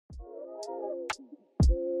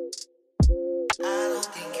I don't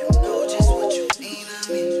think you know just what you mean to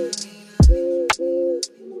me.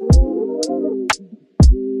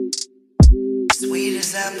 Sweet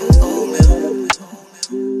as apple oatmeal.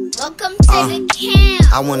 Welcome to the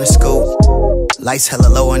camp. I wanna scoop. Lights hella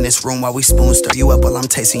low in this room while we spoon stir you up while I'm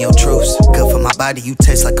tasting your truths. Good for my body, you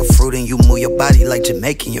taste like a fruit and you move your body like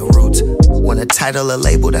Jamaican your roots. Want a title or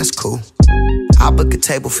label, that's cool. I'll book a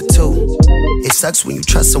table for two. It sucks when you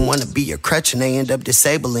trust someone to be your crutch and they end up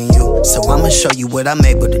disabling you. So I'ma show you what I'm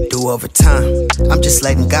able to do over time. I'm just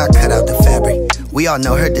letting God cut out the fabric. We all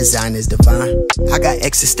know her design is divine. I got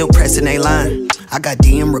exes still pressing they line. I got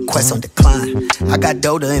DM requests on decline. I got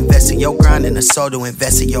dough to invest in your grind and a soul to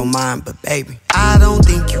invest in your mind. But baby, I don't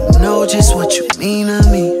think you know just what you mean to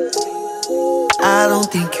me. I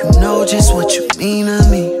don't think you know just what you mean to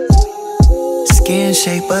me. Skin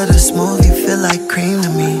shape butter smooth, you feel like cream to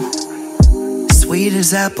me. Sweet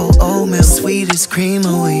as apple oatmeal, sweet as cream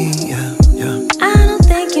of wheat, yeah, yeah. I don't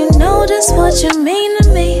think you know just what you mean to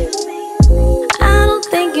me. I don't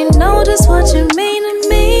think you know just what you mean to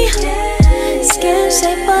me. Skin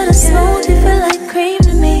shape butter smooth, you feel like cream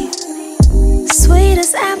to me. Sweet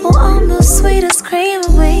as apple oatmeal, sweet as cream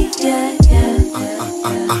of wheat, yeah, yeah.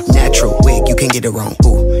 Natural wig, you can't get it wrong,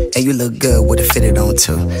 ooh. And you look good with it fitted on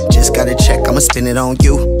too. Just got to check, I'ma spin it on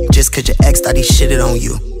you. Just cause your ex thought he shitted on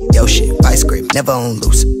you. Yo shit, vice grip, never on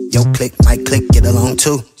loose. Yo click, might click, get along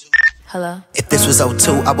too. Hello? If this was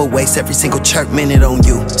 02, I would waste every single chirp minute on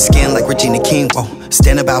you. Skin like Regina King, whoa.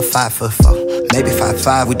 Stand about 5'4", maybe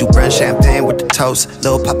 5'5". We do brunch champagne with the toast.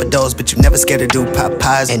 Little Papa Do's, but you never scared to do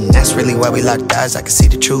Popeyes. And that's really why we locked eyes. I can see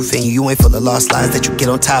the truth in you. You ain't full of lost lines that you get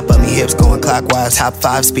on top of me. Hips going clockwise. Top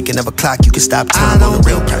 5, speaking of a clock, you can stop time on the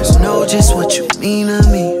real person. I don't know just what you mean to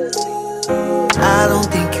me. I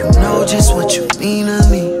don't think you know just what you mean to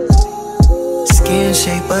me. Skin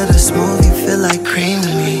shape butter smooth, you feel like cream to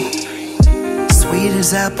me. Sweet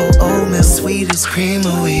as apple oatmeal, sweet as cream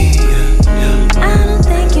of wheat, yeah, yeah. I don't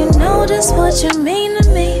think you know just what you mean